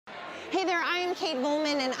Hey there, I am Kate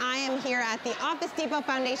Volman, and I am here at the Office Depot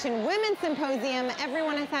Foundation Women's Symposium.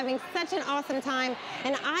 Everyone is having such an awesome time,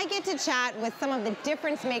 and I get to chat with some of the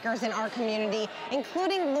difference makers in our community,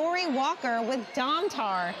 including Laurie Walker with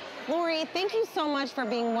Domtar. Laurie, thank you so much for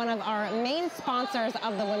being one of our main sponsors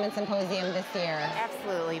of the Women's Symposium this year.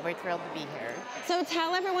 Absolutely, we're thrilled to be here. So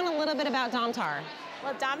tell everyone a little bit about Domtar.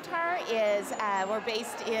 Well, Domtar is, we're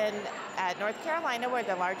based in North Carolina. We're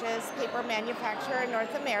the largest paper manufacturer in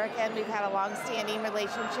North America, and we've had a long-standing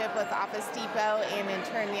relationship with Office Depot and in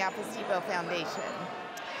turn the Office Depot Foundation.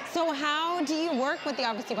 So how do you work with the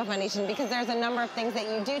Office Depot Foundation? Because there's a number of things that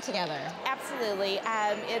you do together. Absolutely.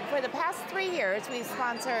 For the past 3 years, we've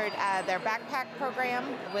sponsored their backpack program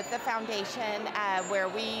with the foundation, where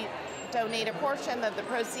we donate a portion of the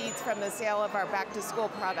proceeds from the sale of our back-to-school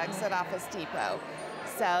products at Office Depot.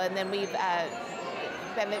 So, and then we've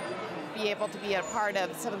be able to be a part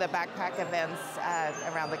of some of the backpack events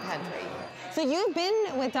around the country. So you've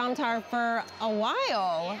been with Domtar for a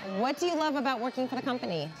while. What do you love about working for the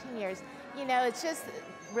company? 10 years. You know, it's just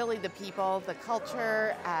really the people, the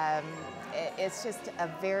culture. It's just a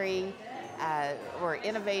very, we're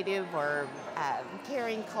innovative, we're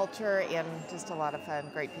caring culture, and just a lot of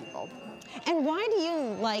fun, great people. And why do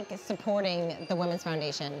you like supporting the Women's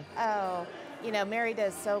Foundation? Oh, you know, Mary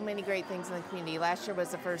does so many great things in the community. Last year was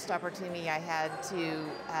the first opportunity I had to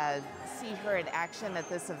see her in action at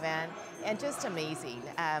this event, and just amazing.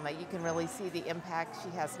 You can really see the impact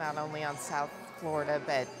she has not only on South Florida,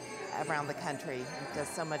 but around the country. It does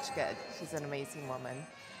so much good. She's an amazing woman.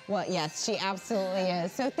 Well, yes, she absolutely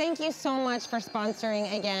is. So thank you so much for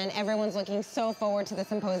sponsoring again. Everyone's looking so forward to the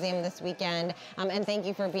symposium this weekend, and thank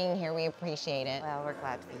you for being here. We appreciate it. Well, we're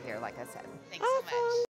glad to be here, like I said. Thanks awesome. so much.